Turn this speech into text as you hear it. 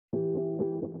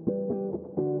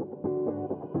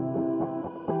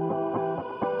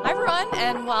everyone,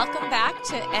 and welcome back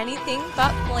to Anything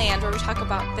But Bland, where we talk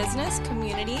about business,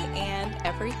 community, and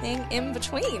everything in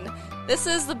between. This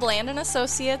is the Bland &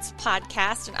 Associates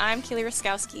podcast, and I'm Keely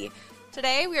Raskowski.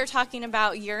 Today, we are talking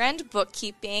about year-end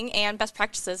bookkeeping and best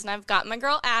practices, and I've got my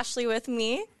girl Ashley with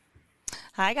me.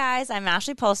 Hi guys, I'm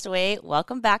Ashley Postaway.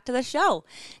 Welcome back to the show.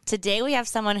 Today we have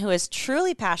someone who is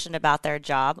truly passionate about their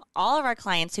job. All of our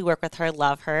clients who work with her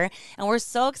love her, and we're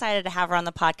so excited to have her on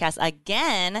the podcast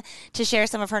again to share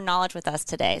some of her knowledge with us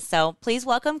today. So please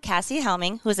welcome Cassie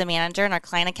Helming, who is a manager in our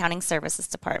Client Accounting Services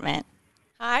Department.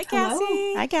 Hi, Cassie.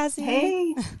 Hello. Hi, Cassie.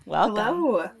 Hey. Welcome.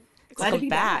 Hello. Glad to be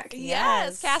back.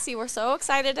 Yes, Cassie, we're so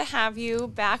excited to have you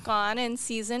back on in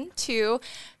season 2.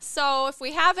 So if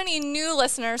we have any new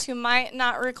listeners who might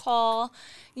not recall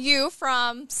you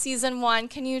from season 1,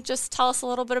 can you just tell us a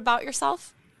little bit about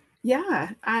yourself? Yeah,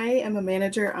 I am a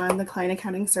manager on the Client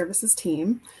Accounting Services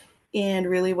team. And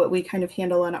really what we kind of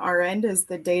handle on our end is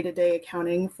the day-to-day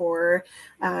accounting for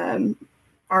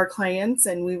our clients,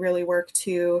 and we really work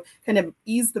to kind of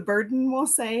ease the burden, we'll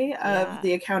say, of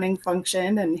the accounting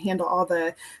function and handle all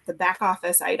the back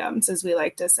office items, as we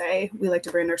like to say. We like to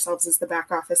brand ourselves as the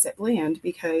back office at Bland,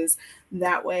 because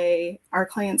that way our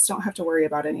clients don't have to worry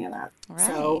about any of that. Right.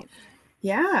 So,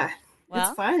 yeah. Well,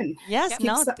 it's fun. Yes,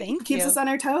 thank you. Keeps us on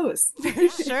our toes. For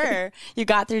sure. You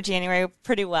got through January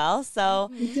pretty well. So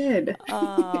We did.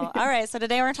 all right. So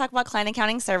today we're going to talk about client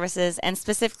accounting services and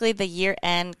specifically the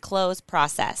year-end close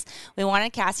process. We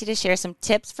wanted Cassie to share some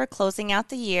tips for closing out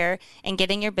the year and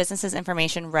getting your business's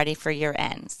information ready for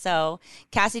year-end. So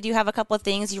Cassie, do you have a couple of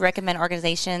things you recommend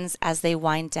organizations as they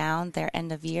wind down their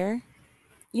end of year?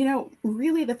 You know,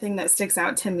 really the thing that sticks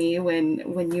out to me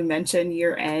when you mention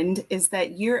year end is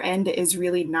that year end is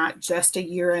really not just a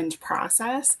year end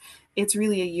process. It's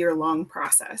really a year-long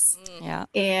process. Yeah.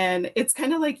 And it's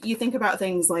kind of like you think about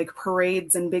things like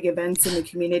parades and big events in the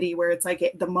community where it's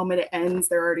like the moment it ends,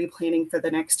 they're already planning for the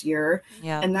next year.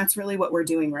 Yeah. And that's really what we're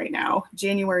doing right now.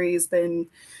 January has been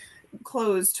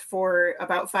closed for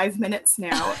about 5 minutes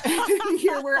now.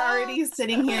 Here we're already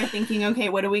sitting here thinking, okay,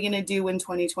 what are we going to do when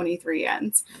 2023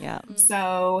 ends? Yeah.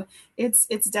 So it's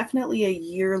definitely a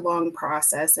year-long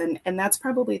process. And that's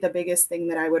probably the biggest thing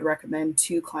that I would recommend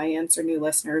to clients or new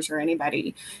listeners or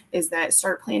anybody is that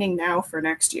start planning now for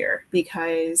next year,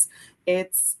 because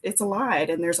it's a lot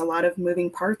and there's a lot of moving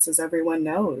parts, as everyone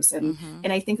knows. And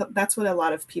I think that's what a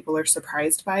lot of people are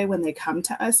surprised by when they come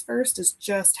to us first, is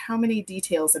just how many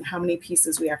details and how many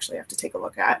pieces we actually have to take a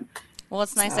look at. Well,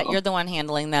 it's nice that you're the one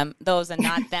handling those and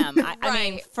not them. I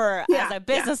mean, as a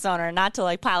business owner, not to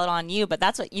like pile it on you, but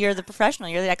that's what you're the professional,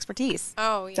 you're the expertise.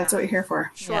 Oh, yeah. That's what you're here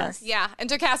for. Sure. Yes. Yeah. And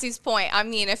to Cassie's point, I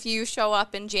mean, if you show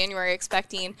up in January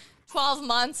expecting 12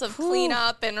 months of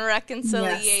cleanup and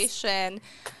reconciliation,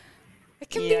 it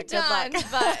can be done,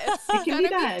 but it's going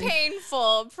to be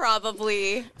painful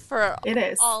probably for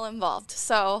all involved.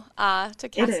 So to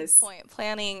Cassie's point,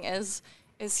 planning is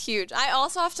huge. I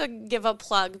also have to give a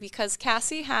plug because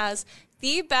Cassie has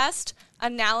the best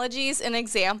analogies and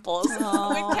examples. When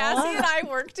Cassie and I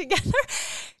work together,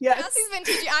 Cassie's been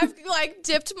teaching. I've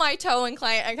dipped my toe in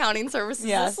client accounting services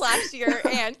this last year,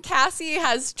 and Cassie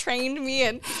has trained me,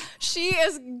 and she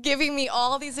is giving me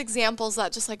all these examples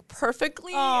that just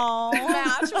perfectly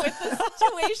match with the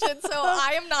situation. So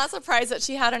I am not surprised that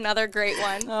she had another great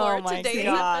one for today's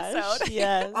episode.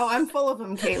 Yes. Oh, I'm full of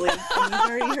them, Kaylee. And you've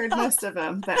already heard most of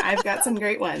them, but I've got some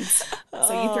great ones.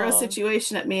 So you throw a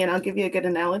situation at me and I'll give you a good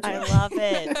analogy. I love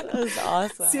it. That was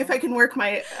awesome. See if I can work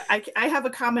I have a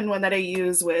common one that I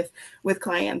use with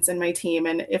clients in my team,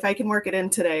 and if I can work it in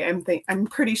today, I'm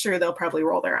pretty sure they'll probably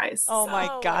roll their eyes. Oh my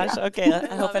gosh. Yeah. Okay,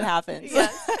 I hope it happens.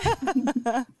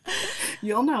 Yes.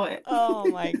 You'll know it. Oh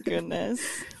my goodness.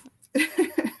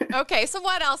 Okay, so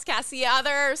what else, Cassie?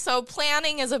 So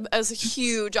planning is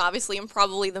huge, obviously, and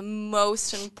probably the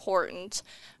most important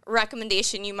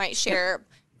recommendation you might share.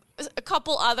 A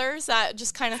couple others that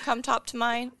just kind of come top of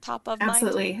mind?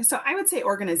 Absolutely. So I would say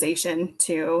organization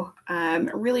too.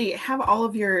 Really have all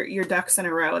of your ducks in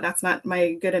a row. That's not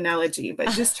my good analogy, but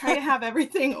just try to have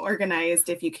everything organized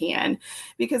if you can,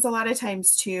 because a lot of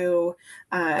times too,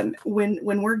 when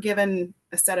we're given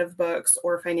a set of books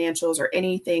or financials or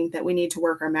anything that we need to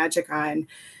work our magic on,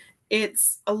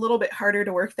 it's a little bit harder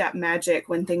to work that magic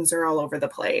when things are all over the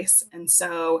place. And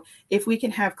so if we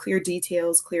can have clear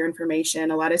details, clear information,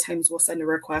 a lot of times we'll send a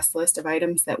request list of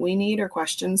items that we need or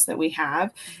questions that we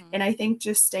have. And I think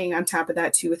just staying on top of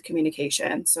that too with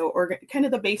communication. So kind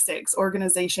of the basics,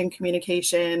 organization,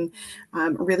 communication,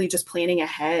 really just planning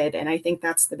ahead. And I think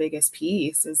that's the biggest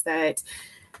piece, is that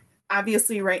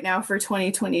obviously right now for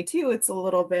 2022, it's a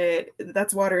little bit,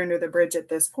 that's water under the bridge at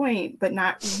this point, but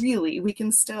not really. We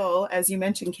can still, as you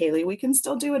mentioned, Kaylee, we can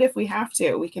still do it if we have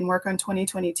to. We can work on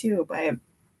 2022, but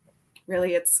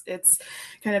really it's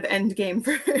kind of end game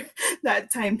for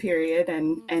that time period,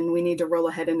 and we need to roll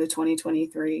ahead into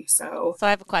 2023. So I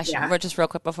have a question. We're just real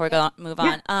quick before we move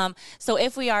on. So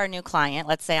if we are a new client,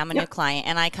 let's say I'm a new client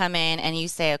and I come in and you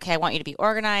say, okay, I want you to be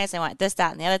organized, I want this,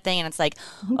 that, and the other thing, and it's like,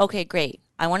 okay, great,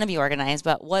 I want to be organized,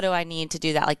 but what do I need to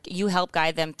do that? Like, you help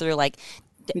guide them through, like,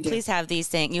 please have these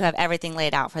things, you have everything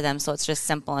laid out for them, so it's just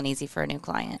simple and easy for a new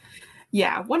client.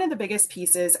 Yeah, one of the biggest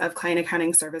pieces of client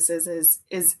accounting services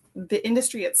is the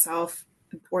industry itself,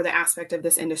 or the aspect of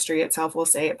this industry itself, will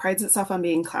say it prides itself on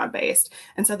being cloud-based.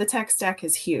 And so the tech stack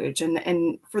is huge.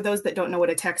 And for those that don't know what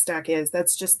a tech stack is,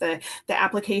 that's just the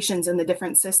applications and the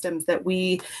different systems that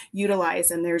we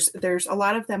utilize. And there's a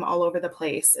lot of them all over the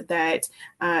place that,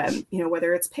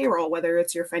 whether it's payroll, whether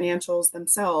it's your financials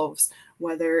themselves,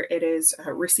 whether it is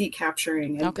receipt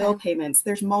capturing and bill payments,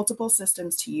 there's multiple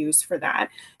systems to use for that.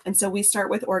 And so we start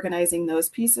with organizing those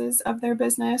pieces of their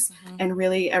business, and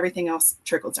really everything else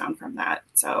trickles down from that.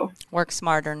 So work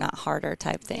smarter, not harder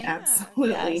type thing. Yeah.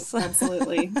 Absolutely. Yes.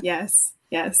 Absolutely. Yes.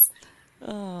 Yes.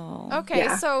 Oh. Okay.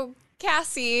 Yeah. So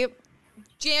Cassie,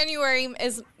 January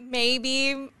is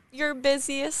maybe your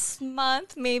busiest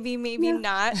month, maybe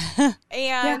not.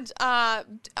 And are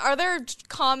there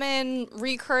common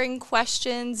recurring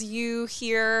questions you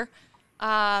hear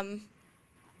on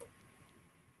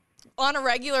a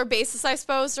regular basis, I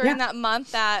suppose, during that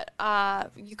month that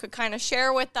you could kind of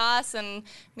share with us, and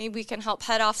maybe we can help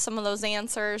head off some of those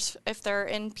answers if they're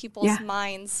in people's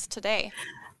minds today?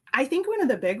 I think one of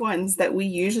the big ones that we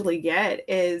usually get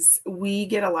is we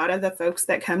get a lot of the folks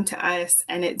that come to us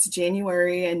and it's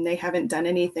January and they haven't done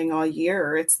anything all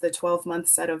year. It's the 12-month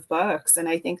set of books. And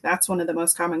I think that's one of the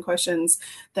most common questions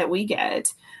that we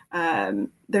get.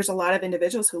 There's a lot of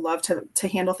individuals who love to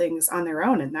handle things on their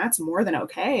own, and that's more than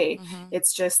okay. Mm-hmm.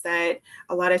 It's just that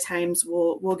a lot of times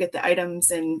we'll get the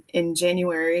items in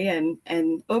January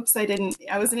and oops, I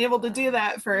wasn't able to do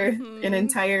that for an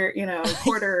entire,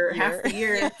 quarter, half the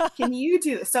year. Yeah. Can you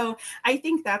do this? So I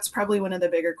think that's probably one of the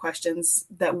bigger questions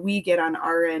that we get on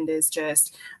our end is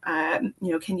just,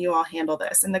 can you all handle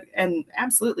this? And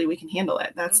absolutely we can handle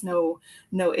it. That's no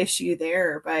issue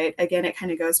there. But again, it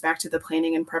kind of goes back to the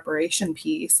planning and preparation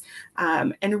piece.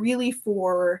 And really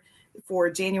for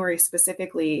January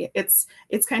specifically, it's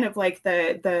kind of like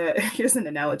the here's an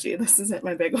analogy. This isn't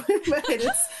my big one, but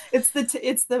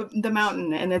it's the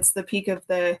mountain, and it's the peak of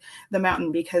the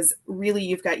mountain, because really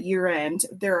you've got year end.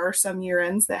 There are some year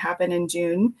ends that happen in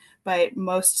June, but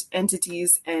most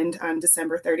entities end on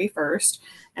December 31st.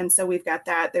 And so we've got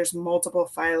that. There's multiple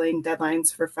filing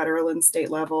deadlines for federal and state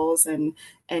levels, and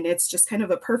it's just kind of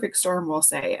a perfect storm, we'll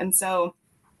say. And so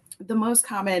the most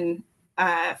common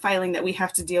filing that we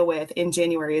have to deal with in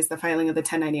January is the filing of the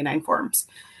 1099 forms,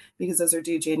 because those are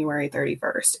due January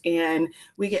 31st. And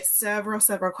we get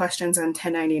several questions on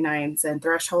 1099s and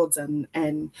thresholds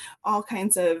and all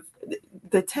kinds of,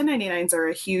 the 1099s are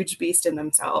a huge beast in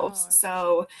themselves.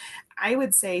 So I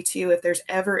would say too, if there's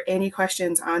ever any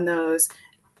questions on those,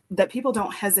 that people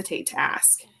don't hesitate to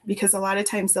ask, because a lot of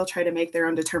times they'll try to make their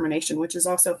own determination, which is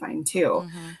also fine too.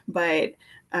 Mm-hmm. But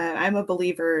I'm a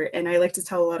believer, and I like to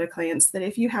tell a lot of clients that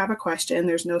if you have a question,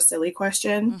 there's no silly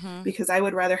question, because I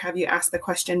would rather have you ask the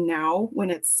question now when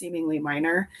it's seemingly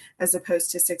minor, as opposed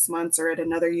to 6 months or at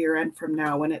another year end from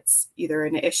now when it's either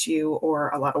an issue or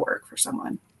a lot of work for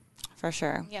someone. For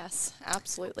sure. Yes,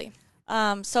 absolutely.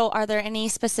 So are there any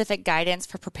specific guidance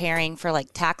for preparing for like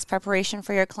tax preparation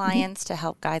for your clients to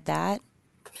help guide that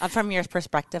from your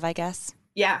perspective, I guess?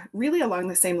 Yeah, really along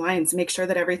the same lines, make sure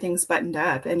that everything's buttoned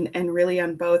up, and really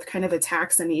on both kind of a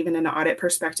tax and even an audit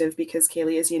perspective, because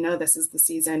Kaylee, as you know, this is the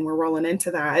season, we're rolling into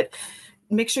that.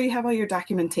 Make sure you have all your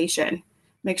documentation.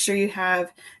 Make sure you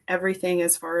have everything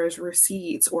as far as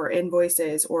receipts or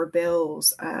invoices or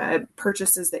bills,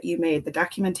 purchases that you made, the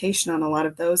documentation on a lot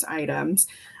of those items,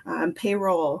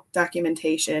 payroll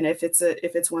documentation if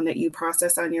it's one that you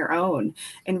process on your own,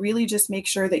 and really just make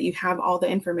sure that you have all the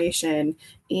information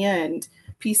and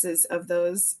pieces of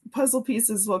those puzzle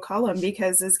pieces, we'll call them,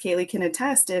 because as Kaylee can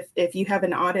attest, if you have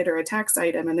an audit or a tax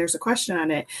item and there's a question on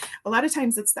it, a lot of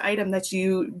times it's the item that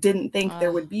you didn't think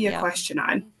there would be a question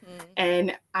on.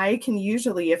 And I can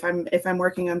usually, if I'm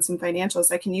working on some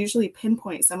financials, I can usually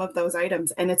pinpoint some of those items,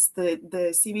 and it's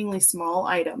the seemingly small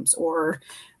items or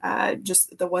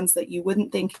just the ones that you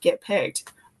wouldn't think get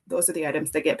picked. Those are the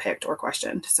items that get picked or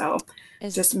questioned. So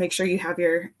just make sure you have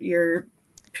your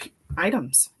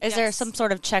items. Is there some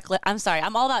sort of checklist? I'm sorry,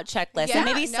 I'm all about checklists. Yeah, and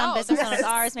maybe some business owners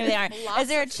are, maybe they aren't. Is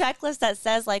there a checklist that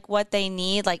says like what they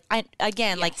need? Like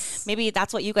like maybe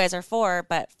that's what you guys are for,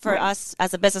 but for us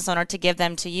as a business owner to give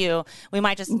them to you, we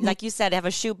might just, like you said, have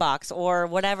a shoebox or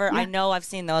whatever. I know I've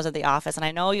seen those at the office, and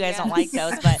I know you guys don't like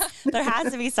those, but there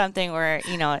has to be something where,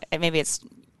 maybe it's,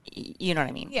 you know what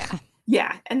I mean? Yeah.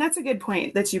 Yeah. And that's a good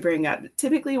point that you bring up.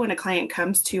 Typically when a client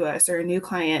comes to us or a new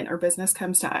client or business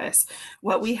comes to us,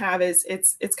 what we have is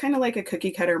it's kind of like a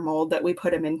cookie cutter mold that we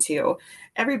put them into.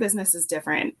 Every business is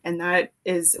different. And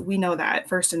we know that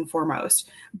first and foremost,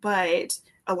 but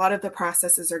a lot of the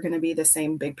processes are going to be the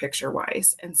same big picture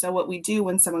wise. And so what we do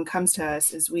when someone comes to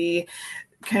us is we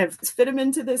kind of fit them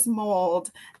into this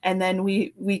mold, and then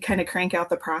we kind of crank out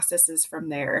the processes from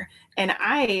there. And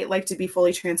I like to be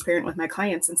fully transparent with my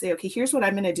clients and say, okay, here's what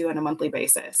I'm going to do on a monthly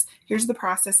basis. Here's the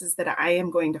processes that I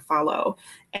am going to follow.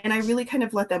 And I really kind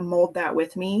of let them mold that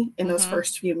with me in those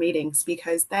first few meetings,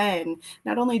 because then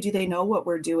not only do they know what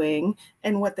we're doing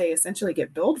and what they essentially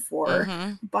get billed for,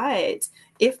 but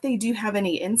if they do have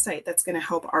any insight that's going to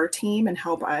help our team and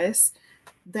help us,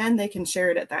 then they can share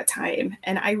it at that time.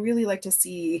 And I really like to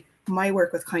see my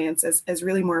work with clients as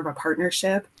really more of a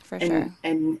partnership. For sure.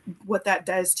 And what that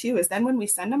does too is then when we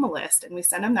send them a list and we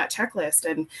send them that checklist,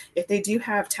 and if they do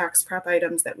have tax prep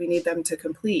items that we need them to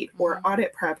complete or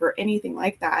audit prep or anything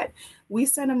like that, we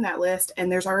send them that list,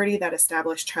 and there's already that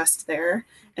established trust there.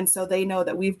 And so they know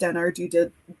that we've done our due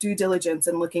diligence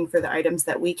in looking for the items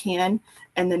that we can.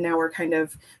 And then now we're kind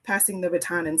of passing the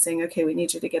baton and saying, okay, we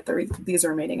need you to get these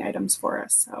remaining items for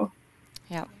us. So,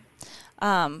 yeah.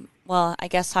 Well, I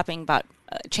guess talking about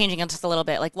changing it just a little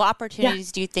bit, like what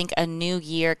opportunities do you think a new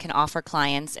year can offer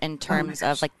clients in terms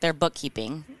of like their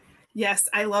bookkeeping? Yes,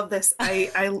 I love this.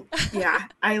 I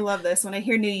love this. When I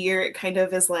hear new year, it kind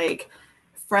of is like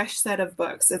fresh set of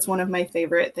books. It's one of my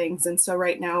favorite things. And so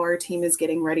right now our team is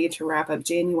getting ready to wrap up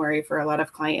January for a lot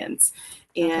of clients.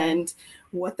 And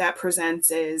what that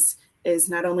presents is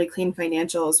not only clean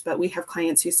financials, but we have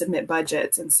clients who submit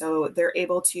budgets. And so they're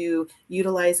able to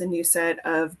utilize a new set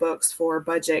of books for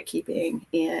budget keeping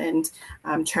and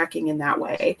tracking in that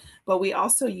way. But we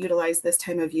also utilize this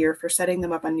time of year for setting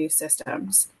them up on new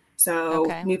systems.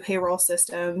 So new payroll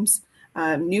systems,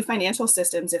 new financial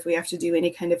systems. If we have to do any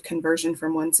kind of conversion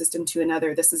from one system to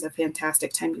another, this is a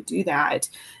fantastic time to do that.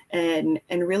 And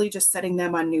really just setting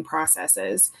them on new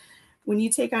processes. When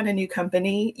you take on a new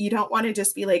company, you don't want to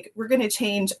just be like, we're going to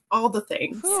change all the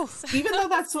things, even though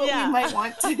that's what we might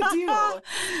want to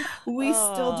do. We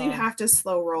still do have to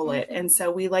slow roll it. And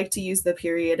so we like to use the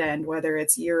period end, whether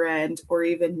it's year end or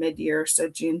even mid-year. So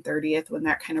June 30th, when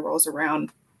that kind of rolls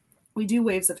around, we do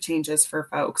waves of changes for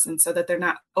folks. And so that they're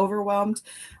not overwhelmed,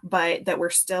 but that we're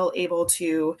still able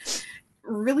to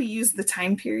really use the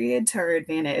time period to our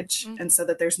advantage. And so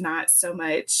that there's not so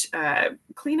much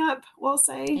cleanup, we'll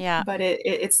say, but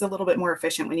it's a little bit more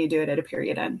efficient when you do it at a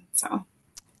period end. So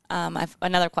I've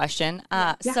another question.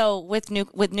 So with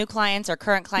new clients or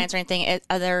current clients or anything,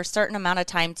 are there a certain amount of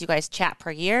times you guys chat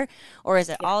per year, or is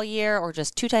it all year, or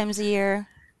just 2 times a year?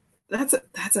 That's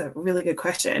a really good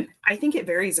question. I think it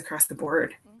varies across the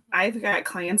board. I've got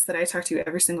clients that I talk to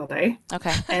every single day.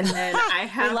 Okay. And then I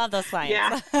have... We love those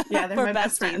clients. Yeah, they're my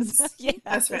best friends. Yes.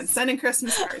 Best friends. Sending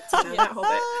Christmas cards, that whole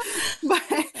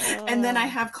bit. And then I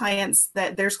have clients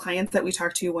there's clients that we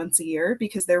talk to once a year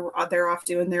because they're off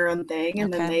doing their own thing.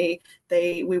 And then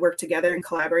we work together and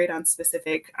collaborate on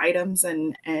specific items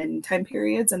and time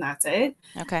periods, and that's it.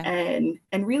 Okay.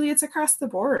 And really it's across the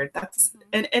board. That's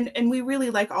and we really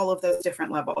like all of those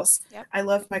different levels. Yep. I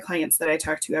love my clients that I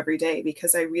talk to every day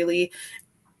because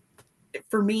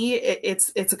for me,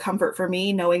 it's a comfort for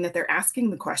me knowing that they're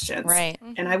asking the questions. Right.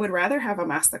 And I would rather have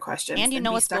them ask the questions. And you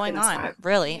know what's going on,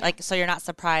 really. Like, so you're not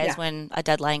surprised when a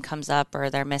deadline comes up or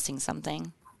they're missing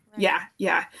something. Right.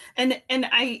 Yeah. And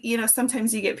I,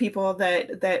 sometimes you get people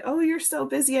that, oh, you're so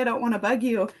busy, I don't want to bug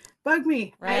you. Bug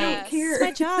me. Right. I don't care. It's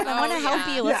my job. I want to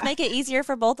help you. Let's make it easier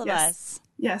for both of us.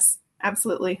 Yes,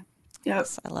 absolutely. Yep.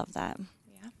 Yes, I love that.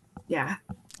 Yeah.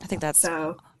 I think that's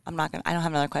so. I don't have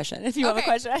another question. If you have a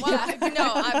question.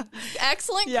 Well,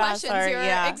 excellent questions. Sorry,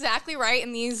 You're exactly right.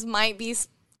 And these might be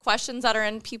questions that are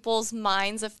in people's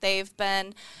minds if they've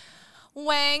been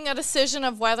weighing a decision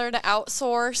of whether to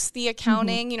outsource the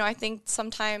accounting. I think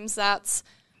sometimes that's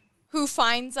who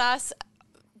finds us.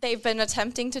 They've been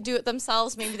attempting to do it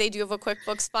themselves. Maybe they do have a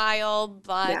QuickBooks file,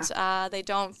 but they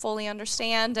don't fully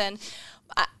understand. And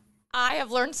I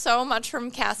have learned so much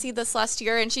from Cassie this last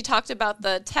year, and she talked about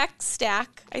the tech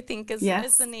stack, I think is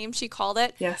the name she called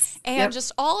it. Yes. And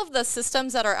just all of the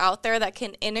systems that are out there that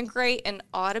can integrate and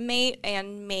automate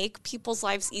and make people's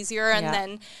lives easier, and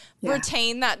then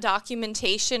retain that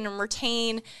documentation and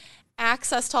retain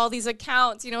access to all these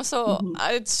accounts, so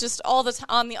it's just all the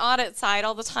on the audit side,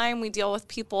 all the time we deal with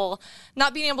people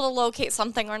not being able to locate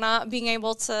something or not being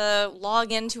able to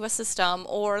log into a system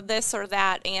or this or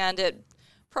that, and it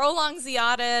prolongs the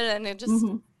audit, and it just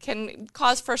can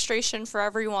cause frustration for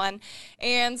everyone.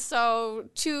 And so,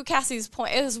 to Cassie's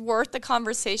point, it is worth the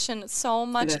conversation. It's so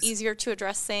much easier to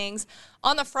address things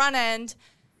on the front end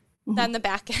than the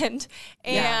back end.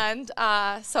 And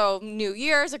so New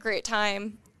Year is a great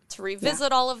time to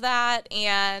revisit all of that.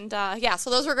 And so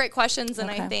those were great questions.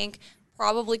 And I think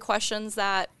probably questions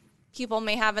that people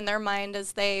may have in their mind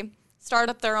as they start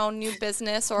up their own new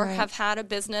business or have had a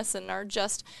business and are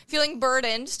just feeling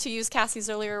burdened, to use Cassie's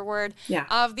earlier word,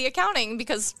 of the accounting,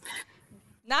 because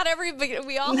not everybody,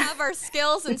 we all have our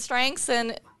skills and strengths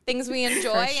and things we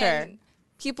enjoy. And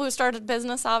people who started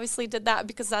business obviously did that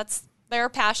because that's their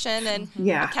passion, and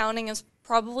accounting is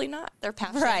probably not their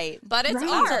passion. Right. But it's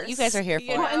ours. You guys are here for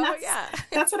it. And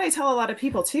that's what I tell a lot of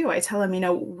people too. I tell them,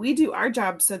 we do our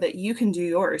job so that you can do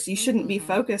yours. You shouldn't be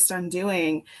focused on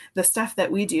doing the stuff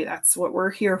that we do. That's what we're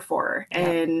here for.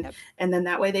 And then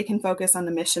that way they can focus on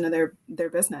the mission of their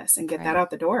business and get that out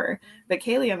the door. But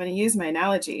Kaylee, I'm going to use my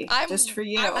analogy just for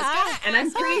you. And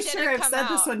I'm pretty sure I've said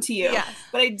this one to you. Yes.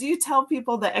 But I do tell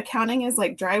people that accounting is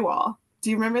like drywall. Do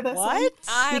you remember this one?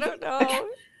 I don't know.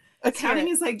 Accounting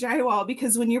is like drywall,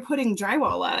 because when you're putting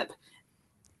drywall up,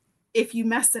 if you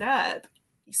mess it up,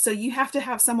 so you have to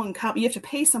have someone come, you have to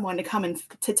pay someone to come and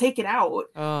to take it out.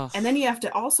 And then you have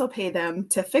to also pay them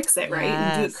to fix it, right?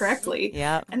 And do it correctly.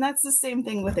 And that's the same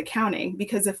thing with accounting,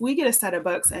 because if we get a set of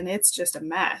books and it's just a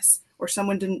mess, or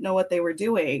someone didn't know what they were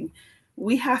doing,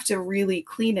 we have to really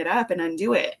clean it up and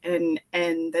undo it. And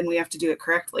then we have to do it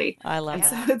correctly. I love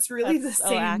that. So it's really the so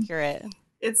same. Accurate.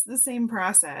 It's the same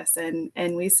process, and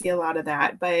we see a lot of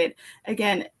that. But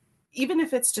again, even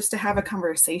if it's just to have a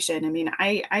conversation, I mean,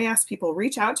 I ask people,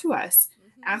 reach out to us,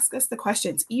 ask us the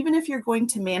questions. Even if you're going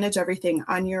to manage everything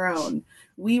on your own,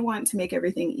 we want to make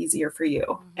everything easier for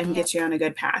you and get you on a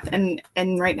good path. And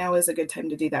right now is a good time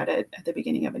to do that at the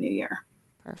beginning of a new year.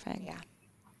 Perfect. Yeah.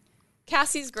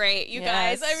 Cassie's great, you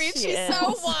guys. I mean, she's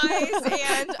so wise,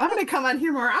 and I'm going to come on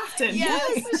here more often.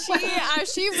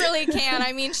 Yes, she really can.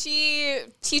 I mean, she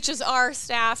teaches our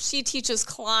staff. She teaches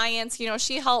clients.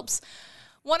 She helps.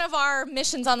 One of our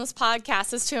missions on this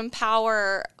podcast is to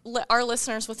empower our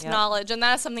listeners with knowledge, and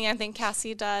that is something I think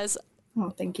Cassie does. Oh,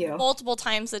 thank you. Multiple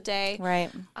times a day,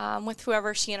 right? With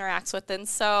whoever she interacts with, and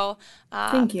so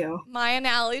thank you. My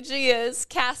analogy is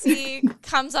Cassie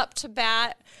comes up to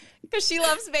bat because she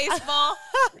loves baseball,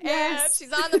 and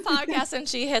she's on the podcast and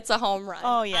she hits a home run.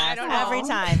 Oh yeah, every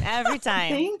time.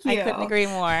 Thank you. I couldn't agree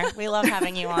more. We love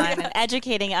having you on and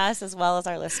educating us as well as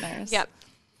our listeners. Yep.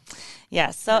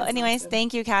 Yes. So anyways,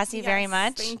 thank you, Cassie, very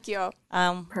much. Thank you.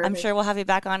 I'm sure we'll have you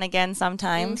back on again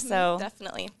sometime. So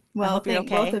definitely. Well, thank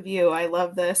both of you. I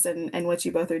love this and what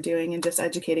you both are doing and just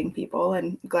educating people,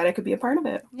 and glad I could be a part of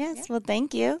it. Yes. Well,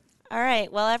 thank you. All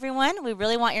right. Well, everyone, we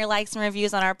really want your likes and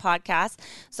reviews on our podcast.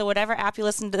 So whatever app you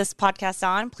listen to this podcast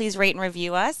on, please rate and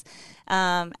review us.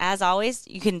 As always,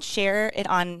 you can share it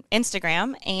on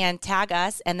Instagram and tag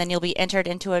us, and then you'll be entered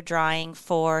into a drawing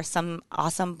for some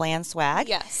awesome Bland swag.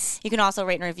 Yes. You can also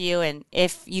rate and review, and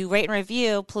if you rate and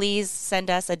review, please send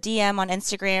us a DM on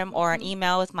Instagram or an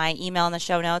email with my email in the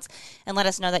show notes, and let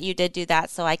us know that you did do that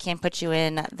so I can put you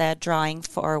in the drawing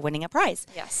for winning a prize.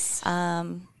 Yes. Go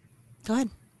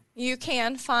ahead. You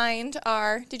can find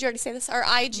did you already say this? Our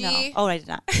IG. No. Oh, I did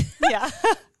not. Yeah.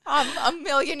 A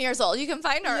million years old. You can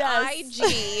find our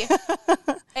IG,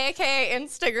 aka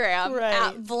Instagram,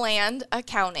 at Bland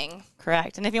Accounting.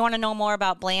 Correct. And if you want to know more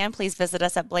about Bland, please visit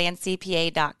us at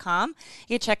blandcpa.com.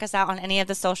 You can check us out on any of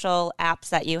the social apps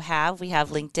that you have. We have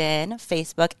LinkedIn,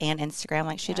 Facebook, and Instagram,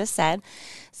 like she just said.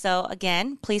 So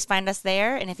again, please find us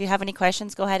there. And if you have any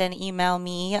questions, go ahead and email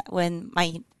me when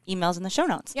my email's in the show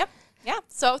notes. Yep. Yeah.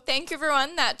 So thank you,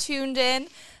 everyone that tuned in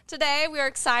today. We are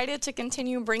excited to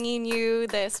continue bringing you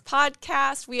this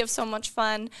podcast. We have so much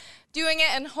fun doing it,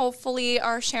 and hopefully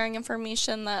are sharing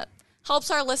information that helps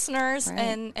our listeners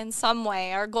in some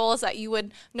way. Our goal is that you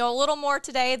would know a little more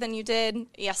today than you did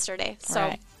yesterday.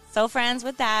 So, So friends,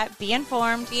 with that, be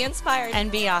informed, be inspired,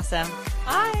 and be awesome.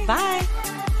 Bye. Bye.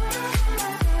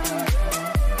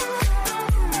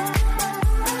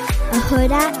 A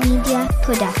Huda Media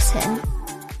Production.